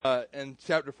in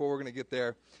chapter 4. We're going to get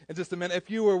there in just a minute. If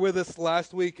you were with us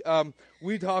last week,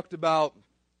 we talked about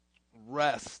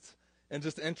rest and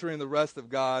just entering the rest of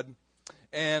God.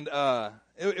 And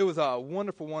it was a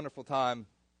wonderful, wonderful time.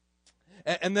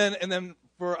 And then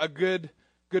for a good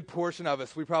portion of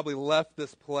us, we probably left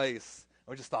this place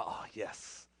and we just thought, oh,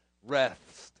 yes,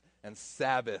 rest and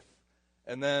Sabbath.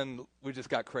 And then we just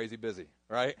got crazy busy,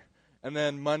 right? And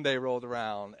then Monday rolled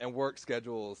around and work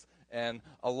schedules and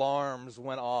alarms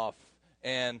went off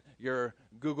and your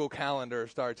Google Calendar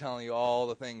started telling you all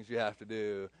the things you have to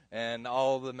do and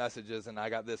all the messages and I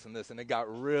got this and this, and it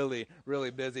got really, really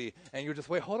busy. And you're just,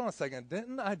 wait, hold on a second.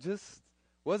 Didn't I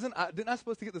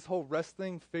supposed to get this whole rest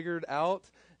thing figured out?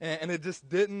 And it just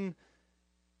didn't.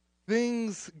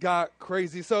 Things got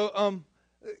crazy. So I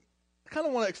kind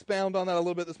of want to expound on that a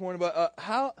little bit this morning, but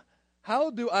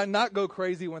how do I not go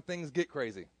crazy when things get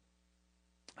crazy?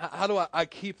 How do I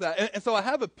keep that? And so I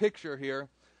have a picture here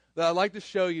that I'd like to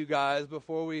show you guys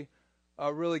before we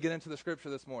really get into the scripture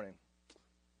this morning.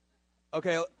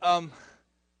 Okay,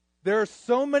 there are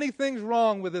so many things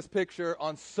wrong with this picture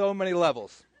on so many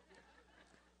levels.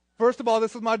 First of all,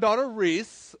 this is my daughter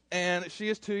Reese, and she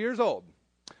is 2 years old.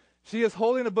 She is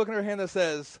holding a book in her hand that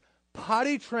says,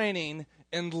 "Potty training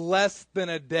in less than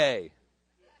a day."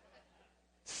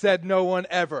 Said no one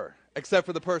ever, except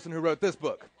for the person who wrote this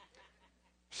book.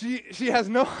 She has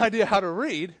no idea how to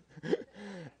read,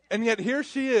 and yet here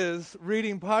she is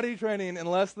reading potty training in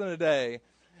less than a day,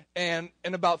 and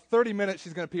in about 30 minutes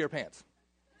she's going to pee her pants.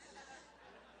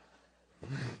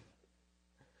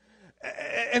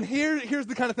 And here's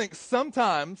the kind of thing.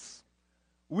 Sometimes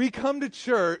we come to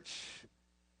church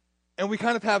and we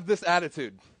kind of have this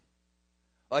attitude.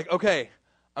 Like, okay,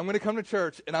 I'm going to come to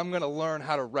church and I'm going to learn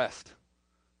how to rest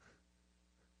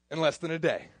in less than a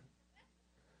day.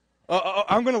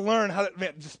 I'm going to learn how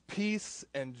to, just peace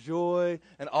and joy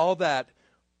and all that.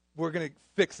 We're going to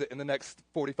fix it in the next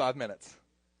 45 minutes.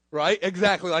 Right?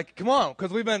 Exactly. Like, come on,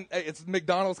 because it's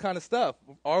McDonald's kind of stuff.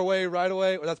 Our way, right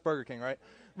away. Well, that's Burger King, right?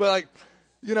 But like,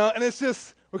 and it's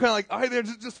just, we're kind of like, all right, there,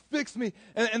 just fix me.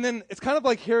 And then it's kind of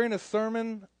like hearing a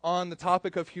sermon on the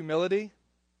topic of humility.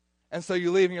 And so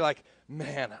you leave and you're like,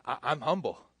 man, I'm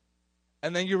humble.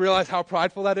 And then you realize how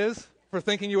prideful that is for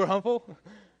thinking you were humble.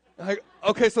 Like,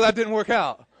 okay, so that didn't work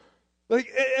out.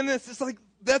 Like, and it's just like,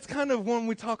 that's kind of when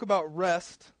we talk about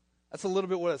rest, that's a little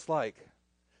bit what it's like.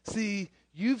 See,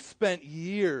 you've spent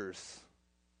years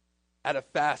at a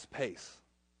fast pace.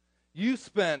 You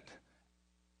spent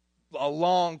a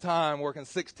long time working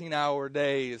 16-hour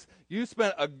days. You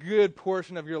spent a good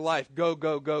portion of your life go,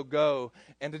 go, go, go.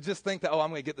 And to just think that, I'm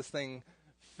going to get this thing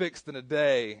fixed in a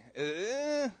day.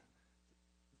 The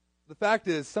fact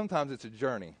is, sometimes it's a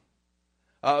journey.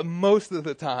 Most of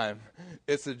the time,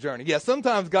 it's a journey. Yeah,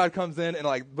 sometimes God comes in and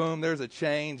like, boom, there's a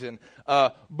change.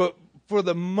 But for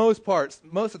the most part,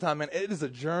 most of the time, man, it is a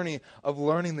journey of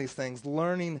learning these things,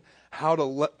 learning how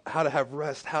to have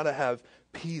rest, how to have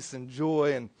peace and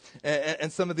joy,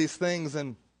 and some of these things,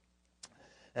 and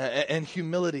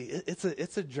humility.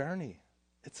 It's a journey.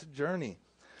 It's a journey.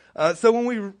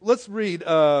 So let's read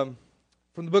from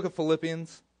the book of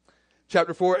Philippians,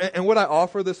 chapter 4, and what I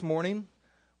offer this morning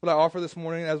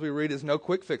as we read is no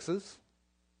quick fixes,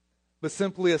 but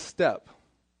simply a step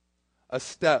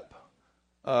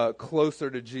closer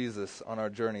to Jesus on our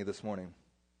journey this morning.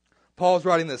 Paul's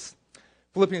writing this,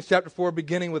 Philippians chapter 4,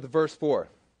 beginning with verse 4.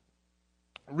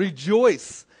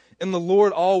 Rejoice in the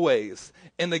Lord always,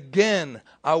 and again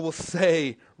I will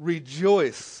say,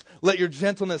 rejoice. Let your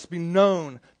gentleness be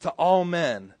known to all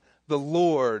men. The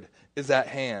Lord is at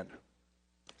hand.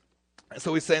 And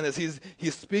so he's saying this.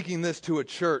 He's speaking this to a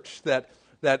church that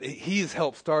he's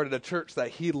helped started, a church that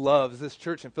he loves, this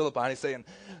church in Philippi. And he's saying,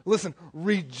 listen,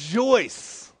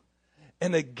 rejoice.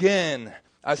 And again,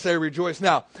 I say rejoice.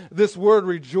 Now, this word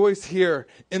rejoice here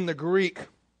in the Greek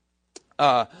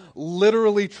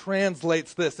literally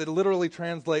translates this. It literally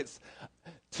translates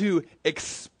to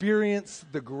experience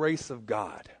the grace of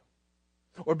God.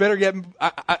 Or better yet,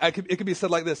 it could be said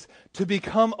like this, to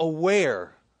become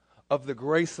aware of the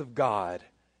grace of God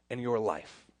in your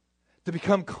life. To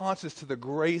become conscious to the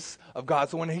grace of God.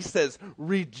 So when he says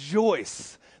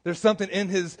rejoice, there's something in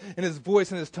his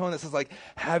voice and his tone that says like,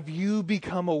 have you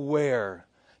become aware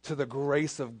to the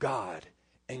grace of God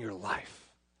in your life?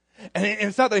 And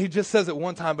it's not that he just says it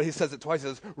one time, but he says it twice. He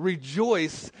says,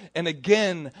 rejoice, and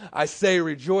again I say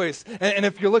rejoice. And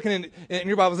if you're looking in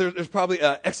your Bibles, there's probably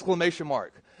an exclamation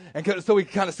mark. And so we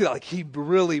kind of see that like he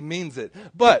really means it.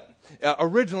 But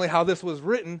originally how this was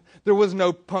written, there was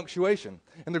no punctuation.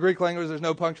 In the Greek language, there's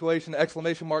no punctuation,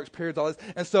 exclamation marks, periods, all this.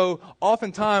 And so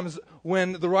oftentimes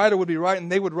when the writer would be writing,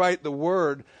 they would write the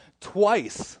word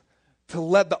twice to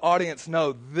let the audience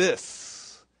know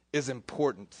this is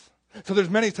important. So there's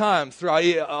many times throughout,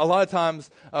 a lot of times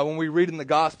when we read in the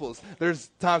Gospels, there's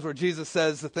times where Jesus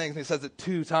says the things and he says it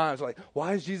 2 times. We're like,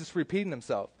 why is Jesus repeating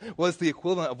himself? Well, it's the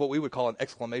equivalent of what we would call an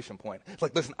exclamation point. It's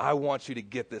like, listen, I want you to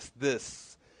get this.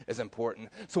 This is important.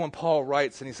 So when Paul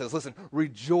writes and he says, listen,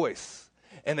 rejoice.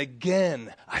 And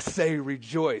again, I say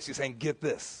rejoice. He's saying, get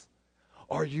this.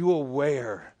 Are you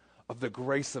aware of the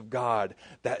grace of God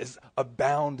that is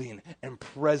abounding and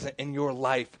present in your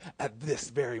life at this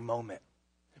very moment?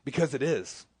 Because it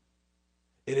is.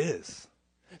 It is.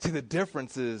 See, the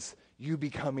difference is you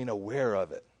becoming aware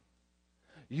of it.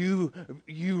 You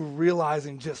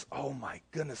realizing just, oh my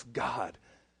goodness, God,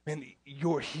 man,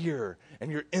 you're here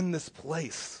and you're in this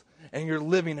place and you're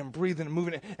living and breathing and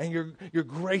moving and your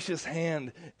gracious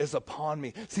hand is upon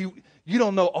me. See, you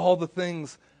don't know all the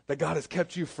things that God has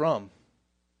kept you from.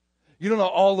 You don't know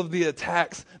all of the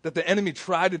attacks that the enemy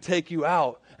tried to take you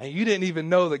out, and you didn't even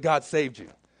know that God saved you.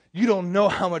 You don't know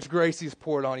how much grace he's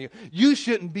poured on you. You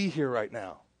shouldn't be here right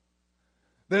now.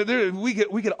 We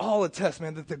get all attest,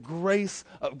 man, that the grace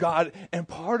of God, and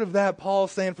part of that,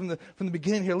 Paul's saying from the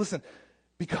beginning here, listen,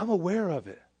 become aware of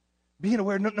it. Being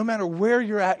aware, no matter where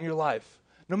you're at in your life,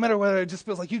 no matter whether it just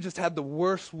feels like you just had the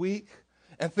worst week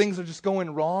and things are just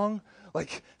going wrong,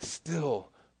 like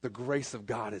still the grace of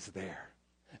God is there.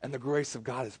 And the grace of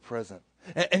God is present.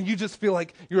 And you just feel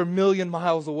like you're a million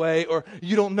miles away, or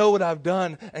you don't know what I've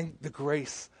done, and the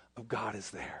grace of God is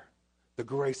there. The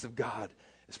grace of God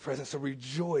is present. So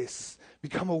rejoice,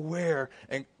 become aware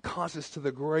and conscious to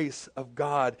the grace of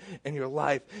God in your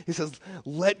life. He says,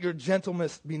 let your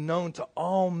gentleness be known to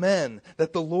all men,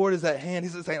 that the Lord is at hand.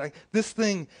 He's saying, like, this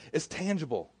thing is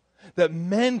tangible, that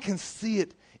men can see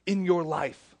it in your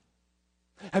life.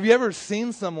 Have you ever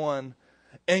seen someone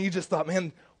and you just thought,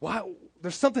 man, why?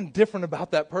 There's something different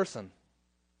about that person.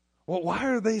 Well, why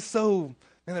are they so,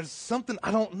 man, there's something,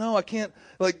 I don't know. I can't,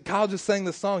 like Kyle just sang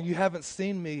the song, you haven't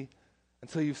seen me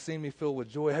until you've seen me filled with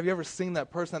joy. Have you ever seen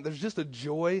that person? There's just a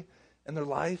joy in their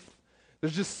life.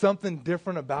 There's just something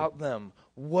different about them.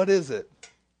 What is it?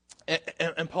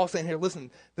 And Paul's saying here,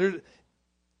 listen,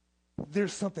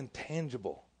 there's something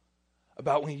tangible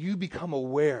about when you become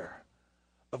aware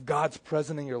of God's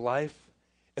presence in your life.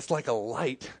 It's like a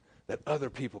light that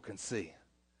other people can see.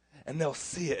 And they'll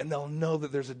see it, and they'll know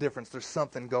that there's a difference. There's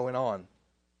something going on.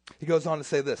 He goes on to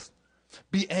say this,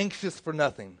 be anxious for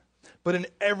nothing, but in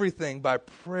everything by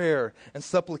prayer and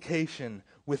supplication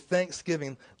with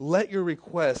thanksgiving, let your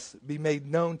requests be made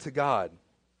known to God.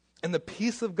 And the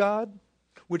peace of God,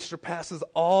 which surpasses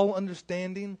all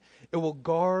understanding, it will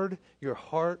guard your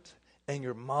heart and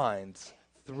your minds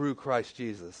through Christ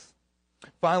Jesus.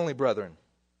 Finally, brethren,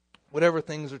 whatever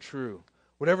things are true,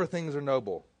 whatever things are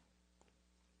noble,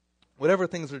 whatever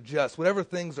things are just, whatever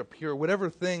things are pure, whatever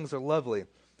things are lovely,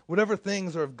 whatever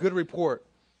things are of good report,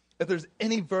 if there's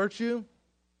any virtue,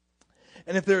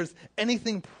 and if there's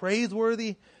anything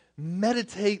praiseworthy,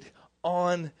 meditate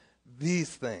on these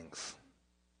things.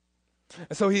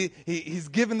 And so he's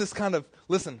given this kind of,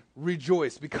 listen,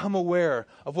 rejoice, become aware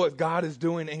of what God is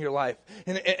doing in your life.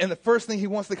 And the first thing he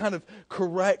wants to kind of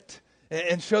correct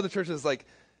and show the church is like,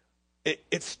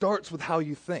 it starts with how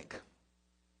you think.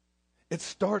 It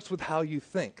starts with how you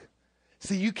think.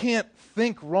 See, you can't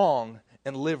think wrong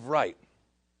and live right.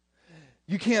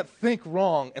 You can't think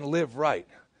wrong and live right.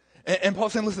 And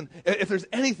Paul's saying, listen, if there's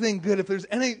anything good, if there's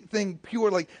anything pure,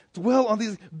 like dwell on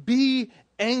these, be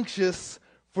anxious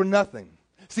for nothing.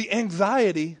 See,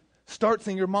 anxiety starts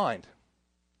in your mind.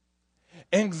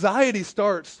 Anxiety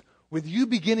starts with you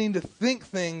beginning to think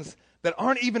things that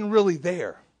aren't even really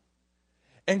there.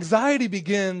 Anxiety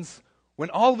begins when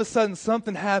all of a sudden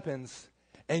something happens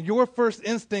and your first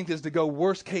instinct is to go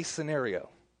worst case scenario,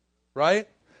 right?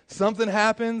 Something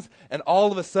happens and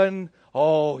all of a sudden,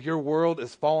 oh, your world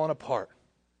is falling apart.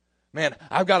 Man,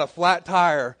 I've got a flat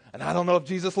tire and I don't know if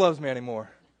Jesus loves me anymore.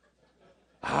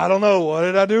 I don't know, what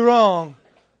did I do wrong?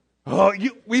 Oh,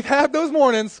 we've had those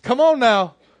mornings. Come on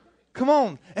now. Come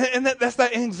on. And that's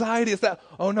that anxiety. It's that,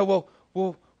 oh no,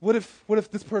 well, what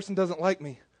if this person doesn't like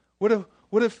me? What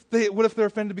if they're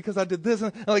offended because I did this?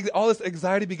 And like all this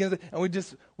anxiety begins, and we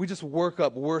just work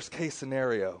up worst case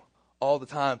scenario all the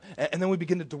time. And then we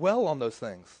begin to dwell on those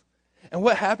things. And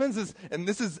what happens is, and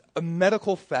this is a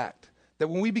medical fact, that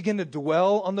when we begin to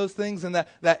dwell on those things and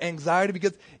that anxiety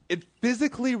begins, it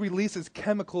physically releases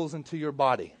chemicals into your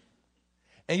body.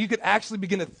 And you could actually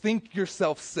begin to think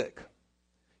yourself sick.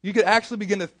 You could actually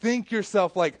begin to think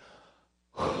yourself like,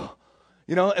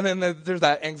 you know, and then there's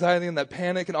that anxiety and that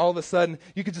panic, and all of a sudden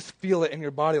you could just feel it in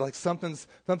your body like something's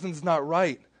not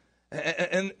right.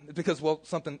 And because, well,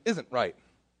 something isn't right.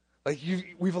 Like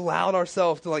we've allowed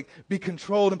ourselves to like be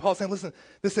controlled. And Paul's saying, listen,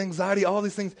 this anxiety, all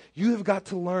these things, you have got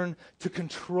to learn to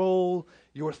control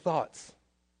your thoughts.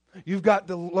 You've got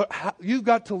to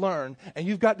learn, and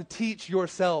you've got to teach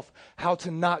yourself how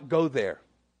to not go there.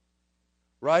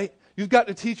 Right? You've got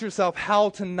to teach yourself how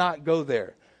to not go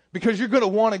there, because you're going to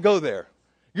want to go there.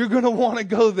 You're going to want to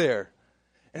go there.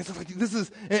 And it's like this is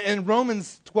in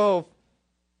Romans 12.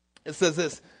 It says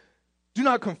this: do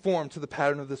not conform to the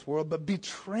pattern of this world, but be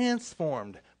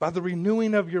transformed by the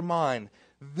renewing of your mind.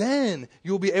 Then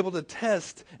you'll be able to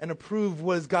test and approve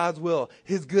what is God's will,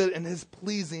 his good and his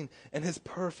pleasing and his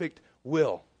perfect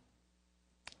will.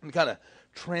 Let me kind of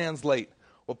translate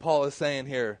what Paul is saying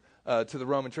here to the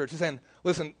Roman church. He's saying,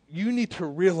 listen, you need to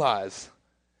realize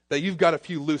that you've got a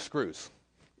few loose screws.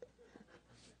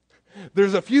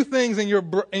 There's a few things in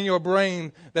your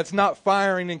brain that's not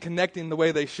firing and connecting the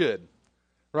way they should,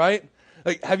 right?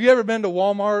 Like, have you ever been to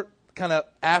Walmart kind of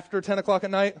after 10 o'clock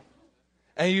at night?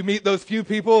 And you meet those few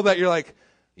people that you're like,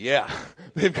 yeah,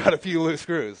 they've got a few loose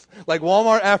screws. Like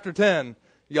Walmart after 10,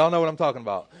 y'all know what I'm talking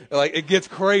about. Like, it gets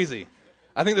crazy.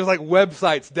 I think there's like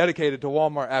websites dedicated to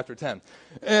Walmart after 10.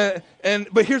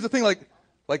 But here's the thing,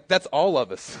 like that's all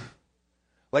of us.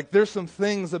 Like, there's some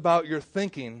things about your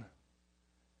thinking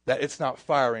that it's not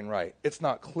firing right. It's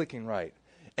not clicking right.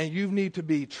 And you need to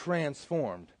be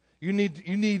transformed. You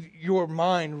need your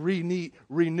mind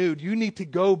renewed. You need to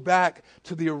go back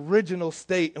to the original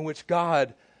state in which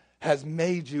God has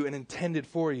made you and intended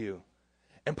for you.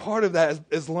 And part of that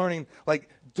is learning, like,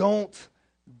 don't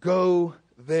go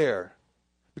there.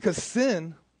 Because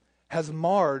sin has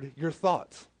marred your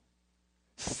thoughts.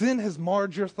 Sin has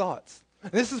marred your thoughts.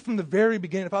 And this is from the very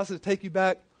beginning. If I was to take you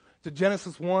back to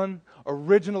Genesis 1,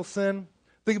 original sin,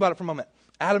 think about it for a moment.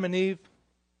 Adam and Eve,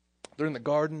 they're in the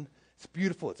garden. It's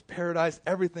beautiful. It's paradise.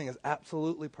 Everything is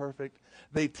absolutely perfect.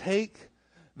 They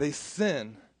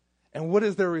sin. And what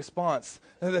is their response?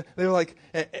 They're like,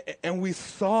 and we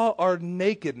saw our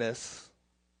nakedness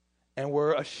and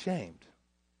were ashamed.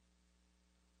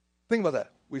 Think about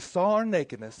that. We saw our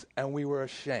nakedness and we were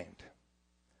ashamed.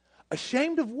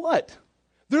 Ashamed of what?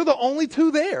 They're the only two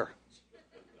there.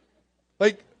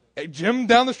 Like, hey, Jim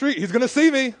down the street, he's going to see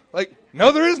me. Like,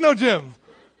 no, there is no Jim.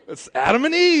 It's Adam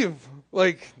and Eve.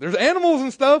 Like, there's animals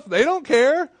and stuff. They don't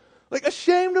care. Like,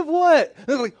 ashamed of what? And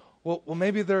they're like, well,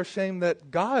 maybe they're ashamed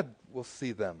that God will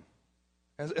see them.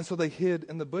 And so they hid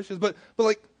in the bushes. But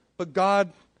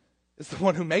God is the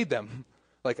one who made them.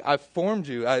 Like, I formed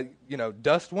you.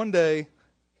 Dust one day,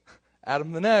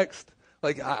 Adam the next.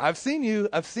 Like, I've seen you.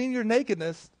 I've seen your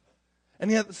nakedness.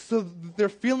 And yet, so they're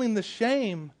feeling the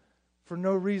shame for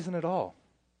no reason at all.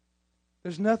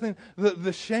 There's nothing.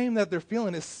 The shame that they're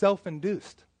feeling is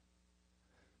self-induced.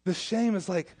 The shame is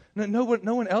like, no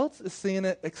one else is seeing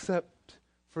it except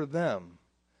for them.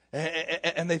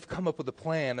 And they've come up with a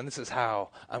plan, and this is how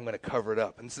I'm going to cover it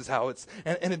up. And this is how it's,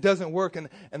 and it doesn't work. And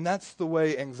that's the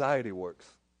way anxiety works.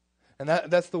 And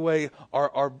that's the way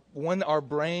when our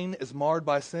brain is marred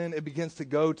by sin, it begins to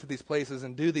go to these places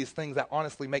and do these things that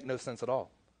honestly make no sense at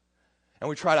all. And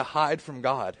we try to hide from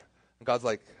God. And God's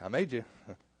like, I made you.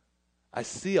 I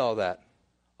see all that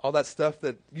stuff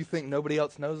that you think nobody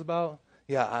else knows about.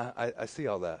 Yeah, I see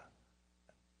all that.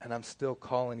 And I'm still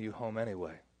calling you home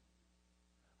anyway.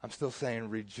 I'm still saying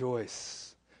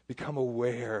rejoice. Become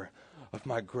aware of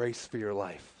my grace for your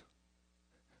life.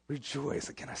 Rejoice.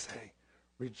 Again, I say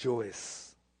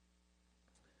rejoice.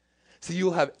 See,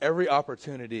 you'll have every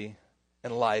opportunity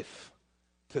in life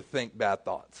to think bad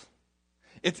thoughts.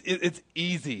 It's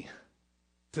easy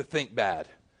to think bad.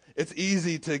 It's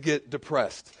easy to get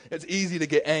depressed. It's easy to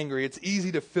get angry. It's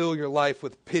easy to fill your life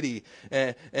with pity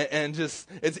and just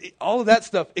all of that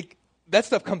stuff. That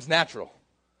stuff comes natural,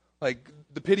 like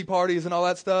the pity parties and all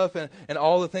that stuff, and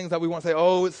all the things that we want to say.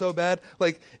 Oh, it's so bad.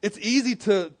 Like, it's easy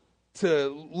to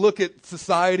look at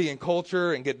society and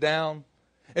culture and get down.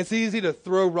 It's easy to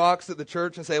throw rocks at the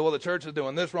church and say, well, the church is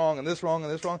doing this wrong and this wrong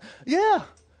and this wrong. Yeah,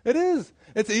 it is.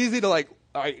 It's easy to like,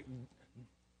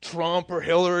 Trump or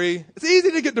Hillary. It's easy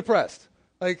to get depressed.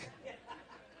 Like,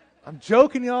 I'm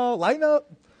joking, y'all. Lighten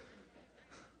up.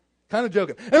 Kind of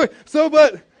joking. Anyway,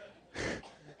 but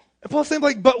Paul's saying,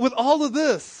 like, but with all of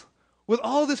this, with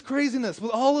all of this craziness, with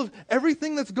all of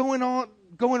everything that's going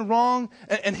wrong,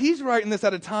 and he's writing this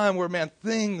at a time where, man,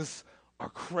 things are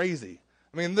crazy.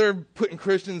 I mean, they're putting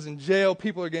Christians in jail.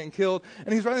 People are getting killed.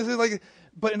 And he's writing this like,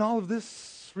 but in all of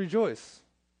this, rejoice.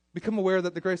 Become aware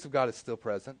that the grace of God is still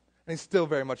present. And he's still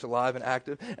very much alive and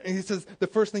active. And he says, the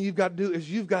first thing you've got to do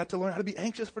is you've got to learn how to be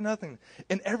anxious for nothing.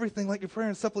 And everything, like your prayer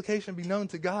and supplication, be known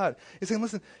to God. He's saying,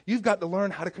 listen, you've got to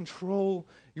learn how to control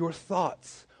your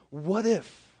thoughts. What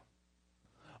if?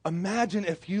 Imagine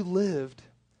if you lived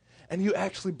and you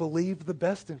actually believed the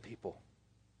best in people.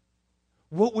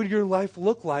 What would your life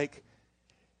look like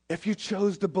if you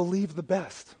chose to believe the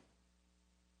best?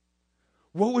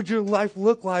 What would your life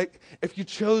look like if you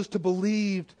chose to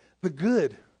believe the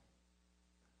good?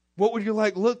 What would your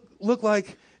life look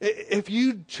like if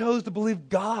you chose to believe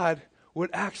God would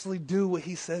actually do what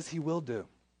he says he will do?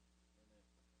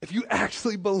 If you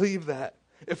actually believe that,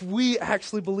 if we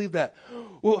actually believe that,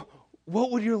 well,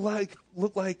 what would your life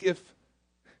look like if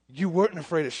you weren't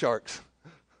afraid of sharks?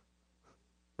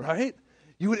 Right?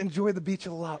 You would enjoy the beach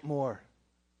a lot more.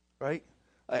 Right?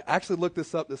 I actually looked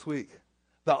this up this week.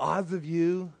 The odds of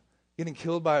you getting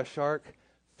killed by a shark,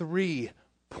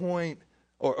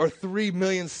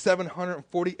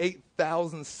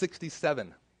 3,748,067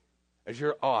 is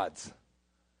your odds.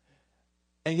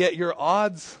 And yet your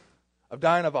odds of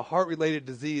dying of a heart-related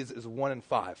disease is 1 in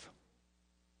 5.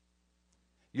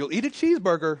 You'll eat a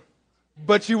cheeseburger,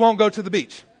 but you won't go to the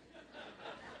beach.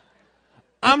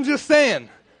 I'm just saying,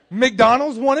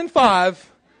 McDonald's 1 in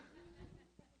 5,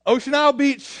 Ocean Isle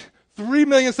Beach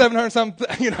 3,700,000 something,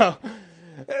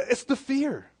 It's the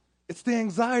fear. It's the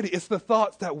anxiety. It's the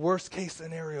thoughts, that worst case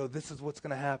scenario, this is what's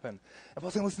going to happen. And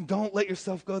Paul's saying, listen, don't let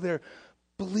yourself go there.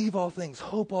 Believe all things,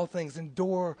 hope all things,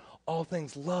 endure all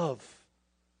things, love.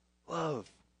 Love.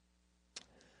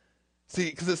 See,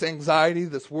 because this anxiety,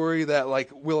 this worry that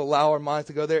will allow our minds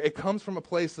to go there, it comes from a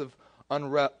place of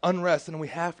unrest, and we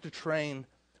have to train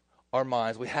our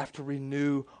minds. We have to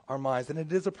renew our minds, and it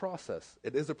is a process.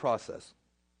 It is a process.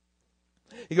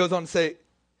 He goes on to say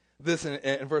this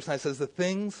in verse 9, says, the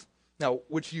things now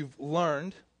which you've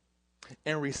learned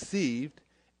and received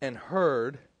and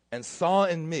heard and saw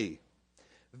in me,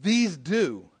 these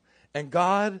do, and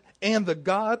the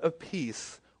God of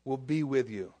peace will be with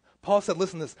you. Paul said,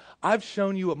 listen to this, I've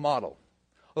shown you a model.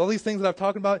 All these things that I've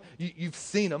talked about, you've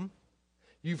seen them,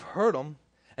 you've heard them,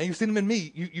 and you've seen them in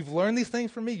me. You've learned these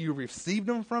things from me, you've received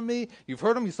them from me, you've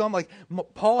heard them, you saw them.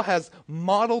 Paul has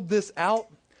modeled this out.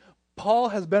 Paul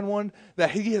has been one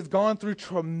that he has gone through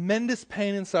tremendous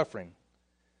pain and suffering.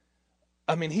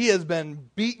 I mean, he has been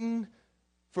beaten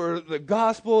for the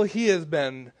gospel. He has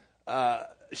been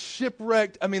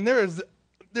shipwrecked. I mean, there's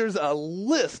a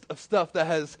list of stuff that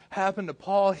has happened to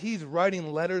Paul. He's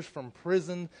writing letters from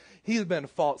prison. He's been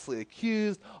falsely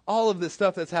accused. All of this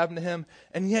stuff that's happened to him.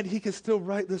 And yet he could still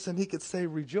write this and he could say,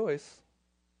 rejoice.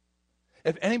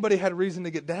 If anybody had a reason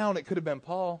to get down, it could have been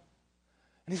Paul.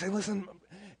 And he's saying, listen,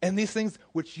 and these things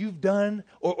which you've done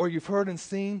or you've heard and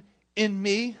seen in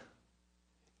me,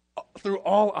 through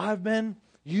all I've been,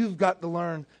 you've got to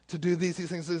learn to do these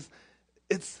things.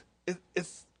 It's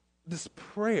this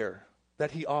prayer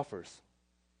that he offers.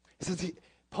 He says,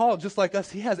 Paul, just like us,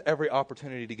 he has every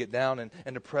opportunity to get down and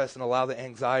depress and allow the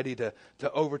anxiety to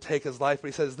overtake his life. But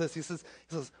he says this, he says,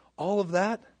 all of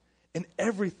that and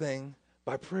everything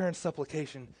by prayer and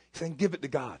supplication, he's saying, give it to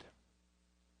God.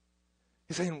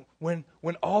 He's saying, when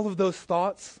all of those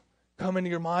thoughts come into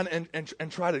your mind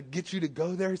and try to get you to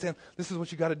go there, he's saying, this is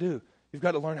what you got to do. You've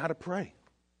got to learn how to pray.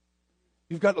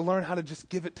 You've got to learn how to just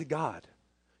give it to God.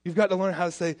 You've got to learn how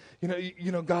to say,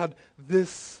 God,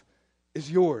 this is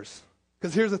yours.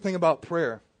 Because here's the thing about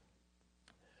prayer.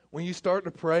 When you start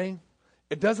to pray,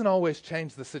 it doesn't always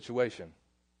change the situation,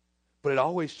 but it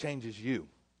always changes you.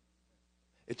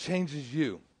 It changes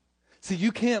you. See,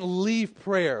 you can't leave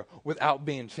prayer without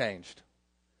being changed.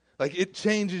 It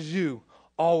changes you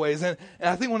always. And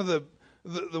I think one of the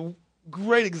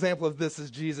great example of this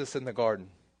is Jesus in the garden.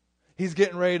 He's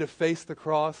getting ready to face the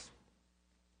cross.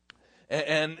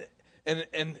 And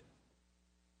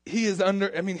he is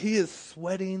he is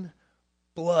sweating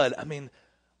blood.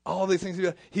 All these things.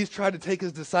 He's tried to take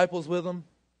his disciples with him.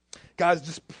 Guys,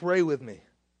 just pray with me.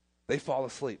 They fall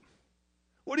asleep.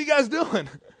 What are you guys doing?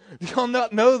 Do y'all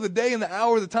not know the day and the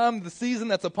hour, the time, the season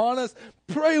that's upon us?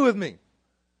 Pray with me.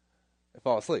 They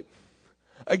fall asleep.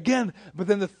 Again, but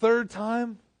then the third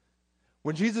time,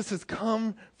 when Jesus has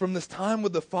come from this time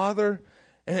with the Father,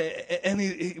 and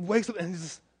he wakes up and he's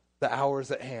just, the hour is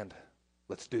at hand.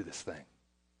 Let's do this thing.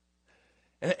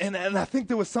 And I think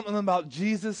there was something about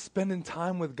Jesus spending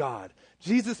time with God,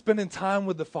 Jesus spending time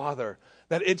with the Father,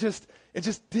 that it just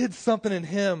did something in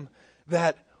him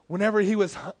that whenever he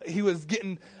was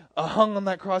getting hung on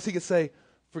that cross, he could say,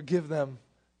 forgive them,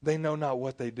 they know not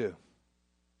what they do.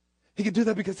 He could do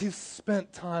that because he's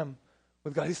spent time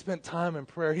with God. He spent time in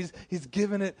prayer. He's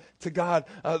given it to God.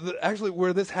 Actually,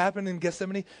 where this happened in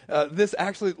Gethsemane, this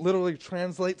actually literally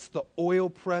translates the oil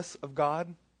press of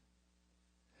God.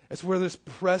 It's where this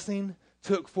pressing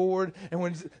took forward, and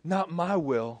when it's not my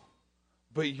will,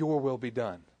 but your will be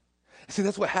done. See,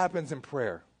 that's what happens in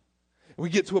prayer. We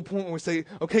get to a point where we say,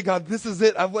 okay, God, this is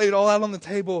it. I've laid it all out on the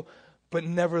table, but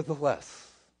nevertheless,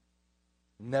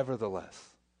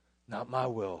 not my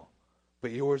will,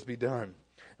 but yours be done.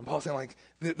 And Paul's saying, like,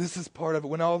 this is part of it.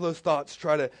 When all those thoughts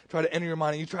try to enter your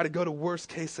mind and you try to go to worst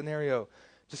case scenario,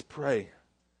 just pray.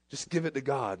 Just give it to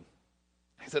God.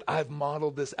 He said, I've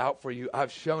modeled this out for you.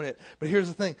 I've shown it. But here's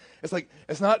the thing. It's like,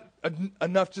 it's not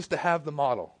enough just to have the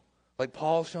model. Like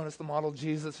Paul's shown us the model.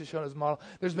 Jesus has shown us the model.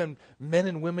 There's been men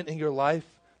and women in your life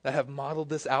that have modeled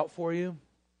this out for you.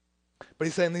 But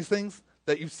he's saying these things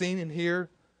that you've seen and hear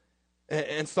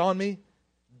and saw in me,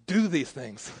 do these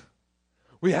things.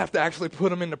 We have to actually put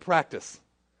them into practice.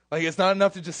 Like, it's not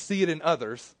enough to just see it in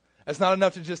others. It's not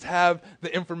enough to just have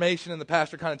the information and the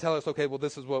pastor kind of tell us, okay, well,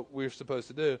 this is what we're supposed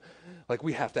to do. Like,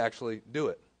 we have to actually do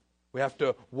it. We have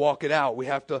to walk it out. We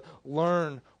have to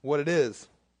learn what it is,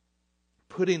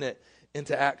 putting it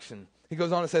into action. He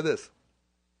goes on to say this,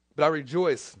 but I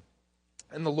rejoice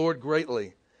in the Lord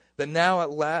greatly, that now at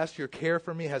last your care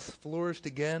for me has flourished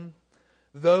again.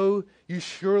 Though you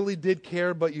surely did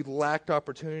care, but you lacked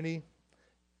opportunity.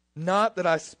 Not that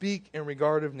I speak in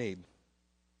regard of need,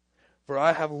 for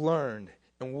I have learned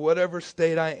in whatever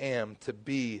state I am to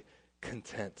be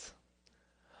content.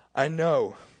 I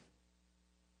know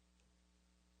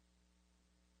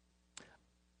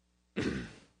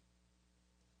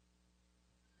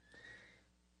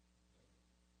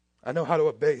I know how to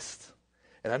abase,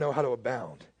 and I know how to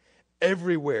abound.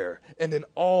 Everywhere and in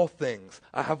all things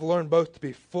I have learned both to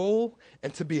be full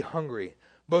and to be hungry,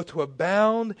 both to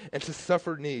abound and to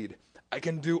suffer need. I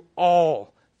can do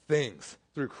all things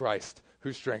through Christ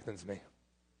who strengthens me.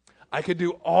 I can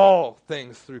do all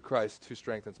things through Christ who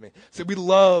strengthens me. See, we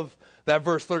love that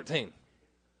verse 13.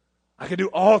 I can do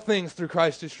all things through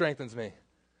Christ who strengthens me.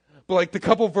 But like the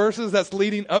couple verses that's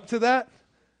leading up to that,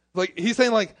 like he's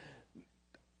saying like,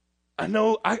 I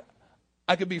know I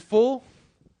could be full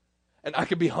and I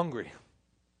could be hungry.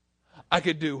 I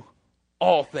could do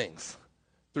all things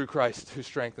through Christ who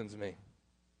strengthens me.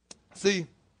 See,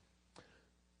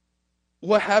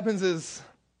 what happens is,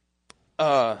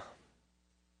 actually,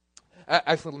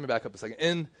 let me back up a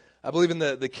second. I believe in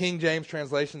the King James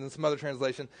translation and some other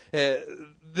translation,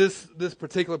 this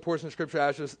particular portion of Scripture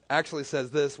actually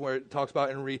says this, where it talks about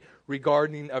in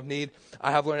regarding of need.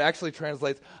 I have learned, actually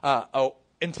translates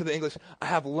into the English, I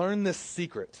have learned this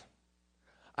secret.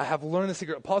 I have learned the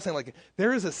secret. Paul's saying, like,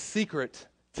 there is a secret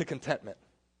to contentment.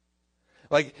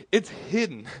 Like, it's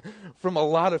hidden from a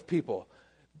lot of people.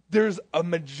 There's a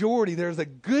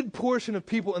good portion of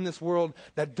people in this world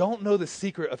that don't know the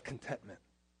secret of contentment.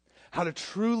 How to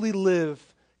truly live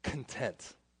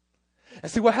content.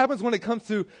 And see, what happens when it comes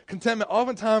to contentment,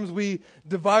 oftentimes we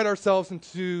divide ourselves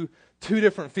into two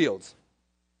different fields.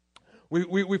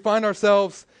 We find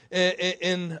ourselves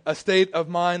in a state of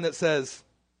mind that says,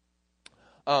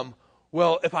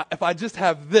 well, if I just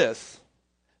have this,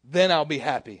 then I'll be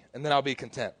happy, and then I'll be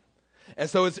content. And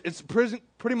so it's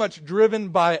pretty much driven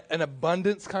by an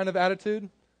abundance kind of attitude.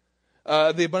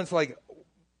 The abundance, like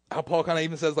how Paul kind of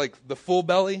even says, like the full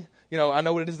belly. You know, I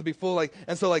know what it is to be full. Like,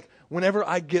 and so like whenever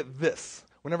I get this,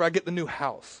 whenever I get the new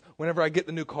house, whenever I get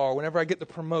the new car, whenever I get the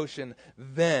promotion,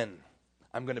 then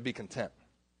I'm going to be content.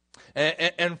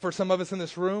 And for some of us in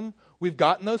this room, we've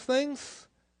gotten those things,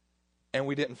 and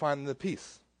we didn't find the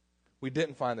peace. We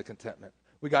didn't find the contentment.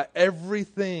 We got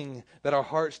everything that our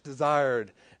hearts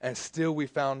desired, and still we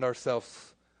found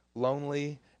ourselves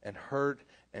lonely and hurt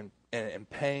and in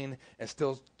pain and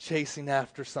still chasing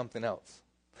after something else.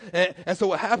 And so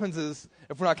what happens is,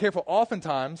 if we're not careful,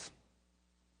 oftentimes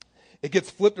it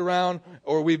gets flipped around,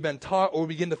 or we've been taught, or we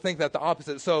begin to think that the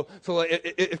opposite. So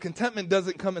if contentment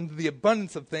doesn't come into the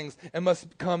abundance of things, it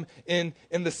must come in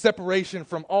the separation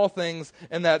from all things,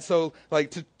 and that so like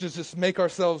to just make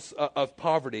ourselves of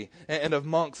poverty and of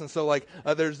monks. And so like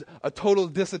there's a total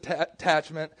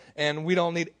disattachment, and we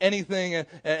don't need anything,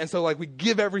 and so like we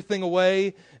give everything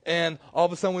away, and all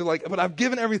of a sudden we're like, but I've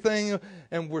given everything,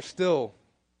 and we're still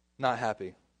not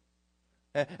happy.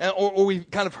 Or we've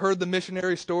kind of heard the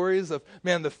missionary stories of,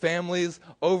 man, the families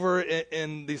over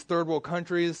in these third world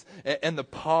countries and the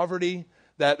poverty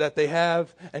that they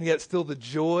have, and yet still the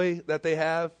joy that they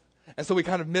have. And so we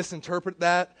kind of misinterpret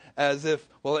that as if,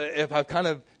 well, if I've kind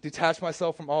of detached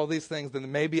myself from all these things, then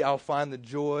maybe I'll find the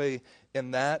joy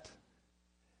in that.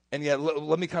 And yet,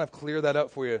 let me kind of clear that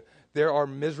up for you. There are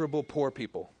miserable poor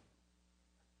people.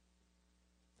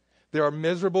 There are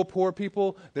miserable poor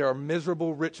people. There are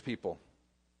miserable rich people.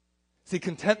 See,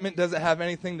 contentment doesn't have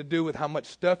anything to do with how much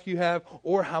stuff you have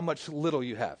or how much little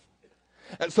you have.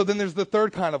 And so then there's the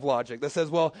third kind of logic that says,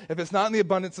 well, if it's not in the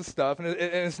abundance of stuff and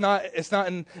it's not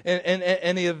in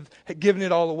any of giving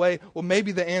it all away, well,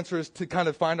 maybe the answer is to kind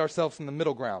of find ourselves in the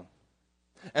middle ground.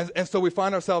 And so we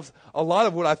find ourselves, a lot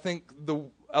of what I think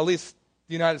at least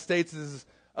the United States is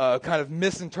kind of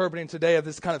misinterpreting today of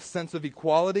this kind of sense of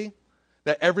equality,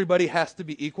 that everybody has to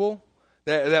be equal,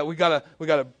 that we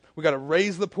gotta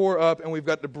raise the poor up and we've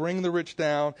got to bring the rich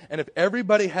down, and if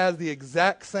everybody has the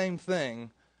exact same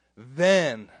thing,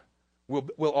 then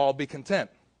we'll all be content.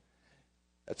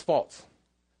 That's false.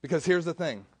 Because here's the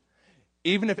thing.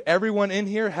 Even if everyone in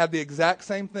here had the exact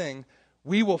same thing,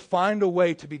 we will find a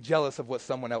way to be jealous of what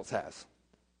someone else has.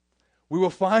 We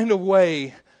will find a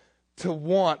way to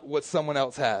want what someone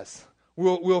else has.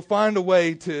 We'll find a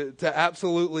way to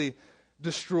absolutely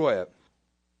destroy it.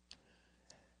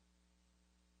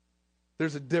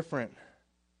 There's a different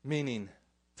meaning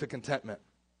to contentment.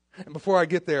 And before I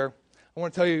get there, I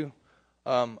want to tell you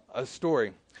a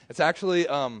story. It's actually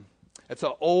it's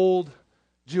an old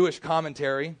Jewish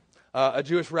commentary. A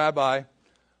Jewish rabbi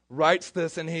writes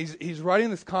this, and he's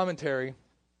writing this commentary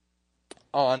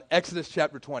on Exodus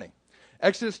chapter 20.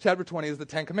 Exodus chapter 20 is the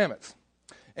Ten Commandments.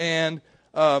 And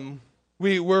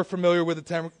we're familiar with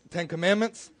the Ten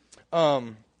Commandments.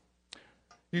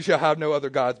 You shall have no other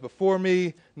gods before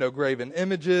me, no graven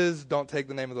images, don't take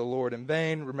the name of the Lord in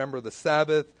vain, remember the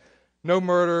Sabbath, no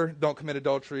murder, don't commit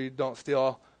adultery, don't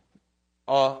steal,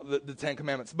 the Ten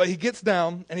Commandments. But he gets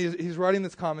down, and he's writing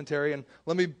this commentary, and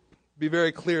let me be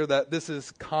very clear that this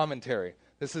is commentary.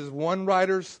 This is one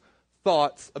writer's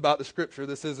thoughts about the Scripture.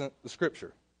 This isn't the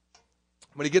Scripture.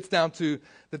 But he gets down to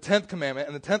the 10th commandment,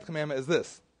 and the 10th commandment is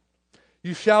this.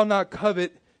 You shall not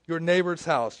covet your neighbor's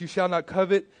house. You shall not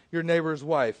covet your neighbor's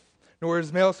wife, nor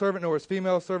his male servant, nor his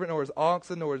female servant, nor his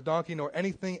oxen, nor his donkey, nor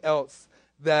anything else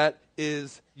that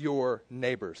is your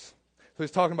neighbor's. So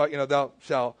he's talking about, thou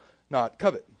shalt not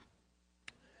covet.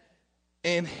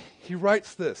 And he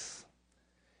writes this.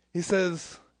 He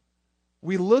says,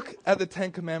 we look at the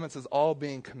Ten Commandments as all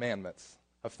being commandments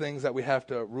of things that we have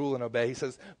to rule and obey. He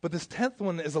says, but this 10th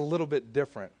one is a little bit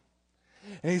different.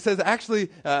 And he says, actually,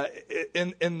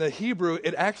 in the Hebrew,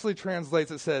 it actually translates,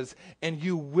 it says, and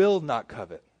you will not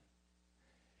covet.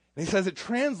 And he says it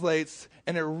translates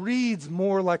and it reads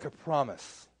more like a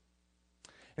promise.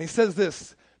 And he says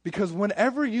this, because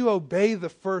whenever you obey the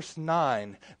first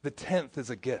 9, the 10th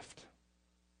is a gift.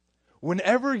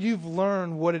 Whenever you've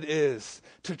learned what it is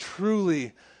to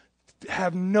truly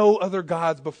have no other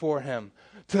gods before him,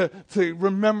 to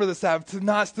remember the Sabbath, to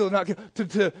not steal,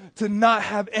 to not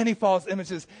have any false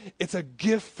images, it's a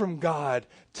gift from God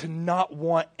to not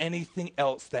want anything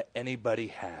else that anybody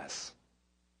has.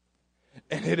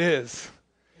 And it is.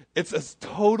 It's a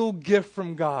total gift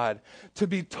from God to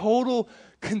be total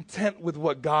content with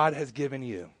what God has given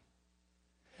you.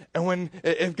 And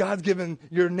if God's given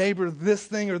your neighbor this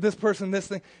thing or this person this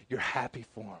thing, you're happy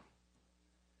for him.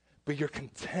 But you're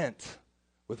content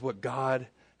with what God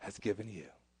has given you.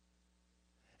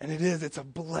 And it's a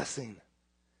blessing.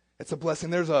 It's a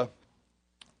blessing. There's a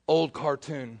old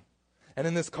cartoon. And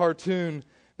in this cartoon,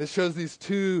 this shows these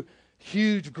 2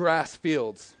 huge grass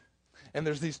fields. And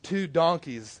there's these 2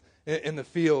 donkeys in the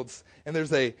fields, and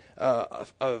there's a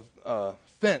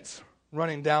fence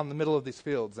running down the middle of these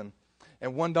fields, and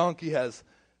one donkey has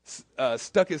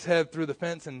stuck his head through the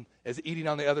fence and is eating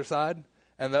on the other side,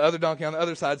 and the other donkey on the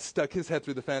other side stuck his head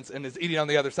through the fence and is eating on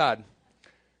the other side.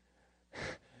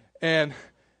 And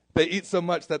they eat so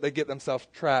much that they get themselves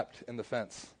trapped in the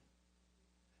fence.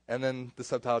 And then the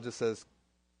subtitle just says,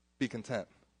 be content.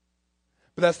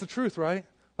 But that's the truth, right?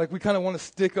 Like we kind of want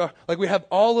to we have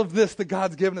all of this that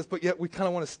God's given us, but yet we kind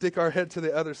of want to stick our head to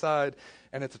the other side,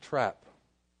 and it's a trap.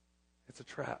 It's a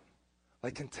trap.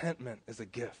 Like contentment is a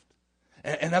gift.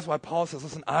 And that's why Paul says,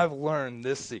 listen, I've learned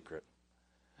this secret.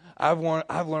 I've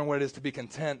learned what it is to be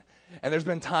content. And there's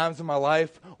been times in my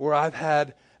life where I've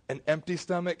had an empty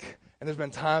stomach, and there's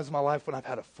been times in my life when I've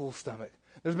had a full stomach.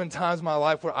 There's been times in my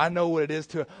life where I know what it is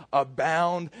to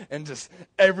abound and just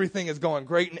everything is going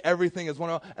great and everything is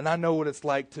wonderful. And I know what it's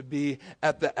like to be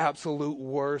at the absolute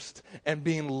worst and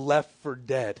being left for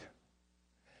dead.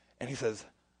 And he says,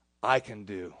 I can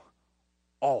do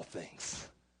all things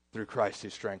through Christ who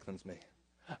strengthens me.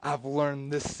 I've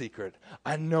learned this secret.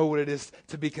 I know what it is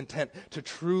to be content, to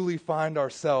truly find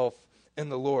ourselves in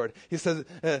the Lord. He says,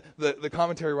 the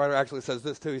commentary writer actually says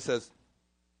this too. He says,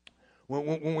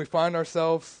 when we find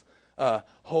ourselves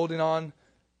holding on,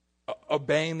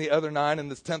 obeying the other 9,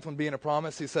 and this 10th one being a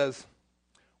promise, he says,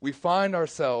 we find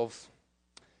ourselves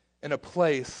in a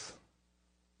place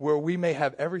where we may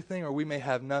have everything or we may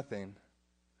have nothing,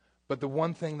 but the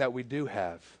one thing that we do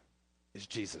have is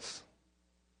Jesus.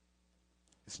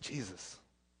 It's Jesus.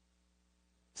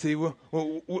 See,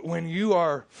 when you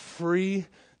are free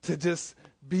to just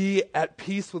be at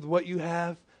peace with what you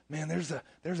have, man, there's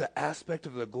an aspect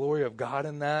of the glory of God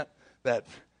in that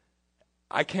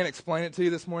I can't explain it to you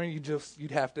this morning.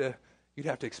 You'd have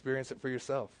to experience it for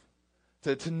yourself.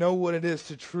 To know what it is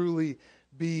to truly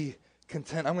be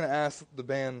content. I'm going to ask the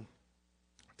band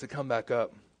to come back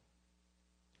up.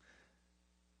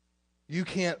 You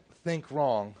can't think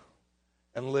wrong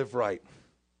and live right.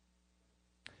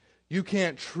 You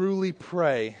can't truly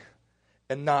pray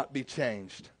and not be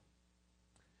changed.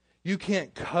 You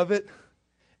can't covet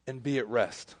and be at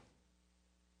rest.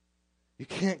 You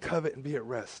can't covet and be at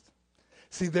rest.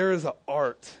 See, there is an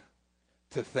art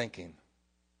to thinking.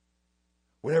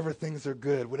 Whatever things are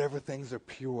good, whatever things are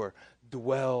pure,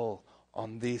 dwell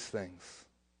on these things.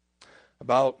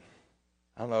 About,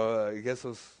 I guess it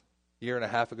was a year and a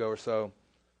half ago or so,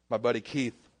 my buddy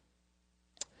Keith,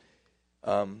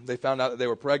 they found out that they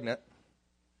were pregnant.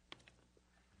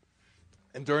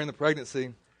 And during the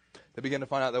pregnancy, they began to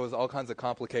find out there was all kinds of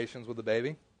complications with the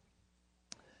baby.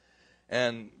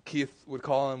 And Keith would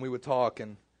call and we would talk,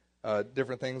 and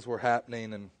different things were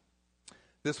happening. And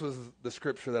this was the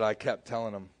scripture that I kept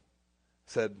telling him.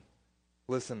 Said,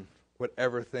 listen,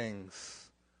 whatever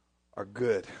things are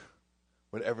good,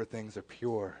 whatever things are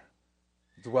pure,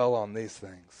 dwell on these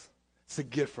things. It's a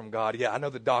gift from God. Yeah, I know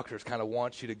the doctors kind of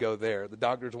want you to go there. The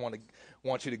doctors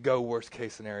want you to go worst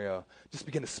case scenario. Just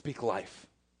begin to speak life.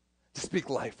 Just speak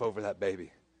life over that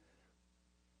baby.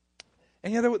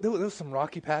 And yeah, there was some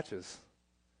rocky patches.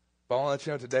 But I want to let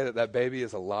you know today that baby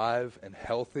is alive and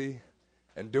healthy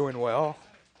and doing well.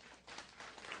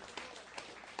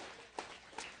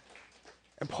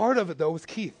 And part of it, though, was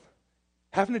Keith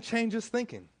having to change his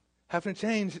thinking, having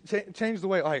to change the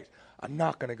way, like, I'm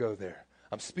not going to go there.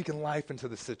 I'm speaking life into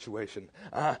the situation.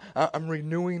 I'm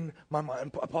renewing my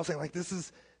mind. Paul's saying, like, this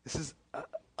is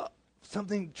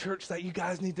something, church, that you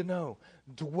guys need to know.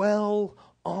 Dwell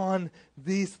on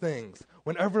these things.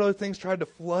 Whenever those things try to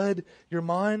flood your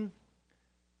mind,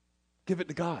 give it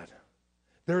to God.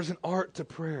 There's an art to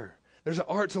prayer. There's an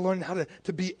art to learning how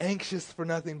to be anxious for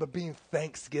nothing, but being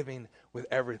thanksgiving with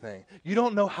everything. You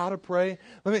don't know how to pray?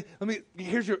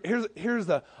 Here's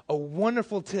a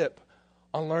wonderful tip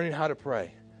on learning how to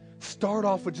pray. Start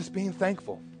off with just being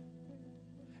thankful.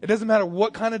 It doesn't matter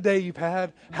what kind of day you've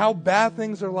had, how bad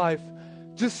things are in life,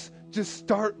 just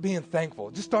start being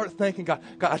thankful. Just start thanking God.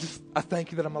 God, I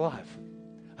thank you that I'm alive.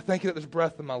 I thank you that there's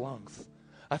breath in my lungs.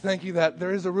 I thank you that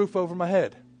there is a roof over my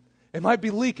head. It might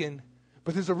be leaking,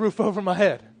 but there's a roof over my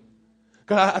head.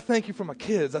 God, I thank you for my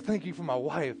kids. I thank you for my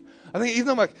wife. I think even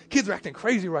though my kids are acting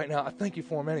crazy right now, I thank you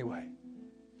for them anyway.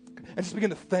 And just begin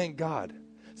to thank God.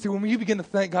 See, when you begin to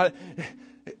thank God,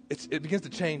 it begins to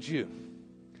change you.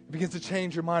 It begins to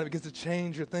change your mind. It begins to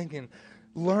change your thinking.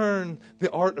 Learn the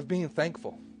art of being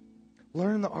thankful.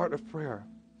 Learn the art of prayer.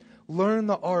 Learn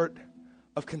the art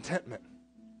of contentment.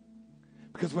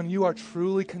 Because when you are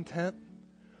truly content,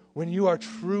 when you are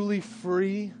truly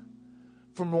free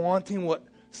from wanting what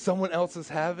someone else is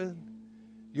having,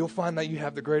 you'll find that you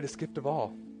have the greatest gift of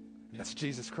all, and that's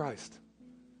Jesus Christ.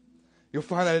 You'll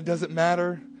find that it doesn't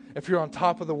matter if you're on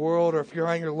top of the world or if you're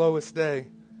on your lowest day.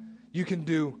 You can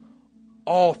do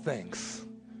all things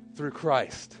through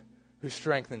Christ who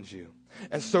strengthens you.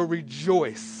 And so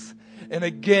rejoice. And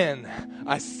again,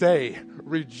 I say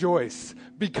rejoice.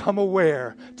 Become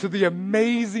aware to the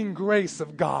amazing grace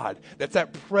of God that's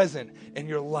at present in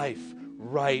your life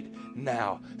right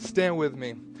now. Stand with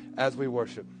me as we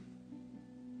worship.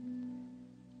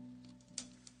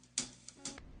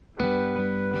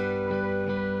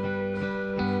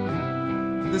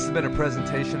 This has been a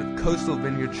presentation of Coastal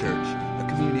Vineyard Church, a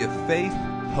community of faith,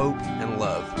 hope, and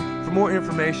love. For more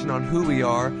information on who we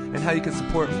are and how you can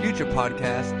support future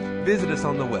podcasts, visit us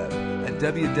on the web at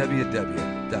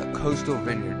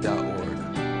www.coastalvineyard.org.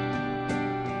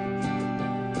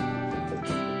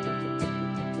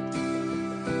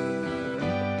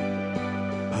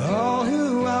 All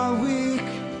who are weak,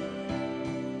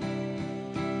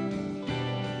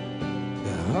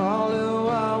 all who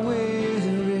are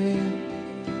weary,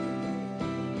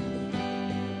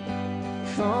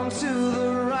 come to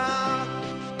the rock,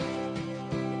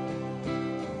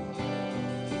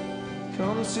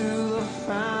 come to the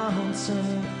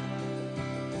fountain.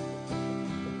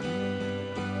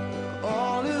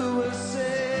 All who are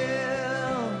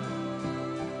sail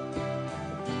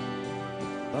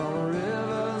on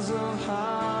rivers of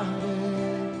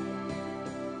heartache,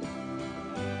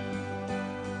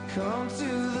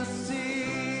 the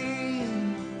sea.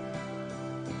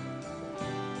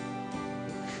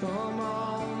 Come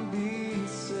on, be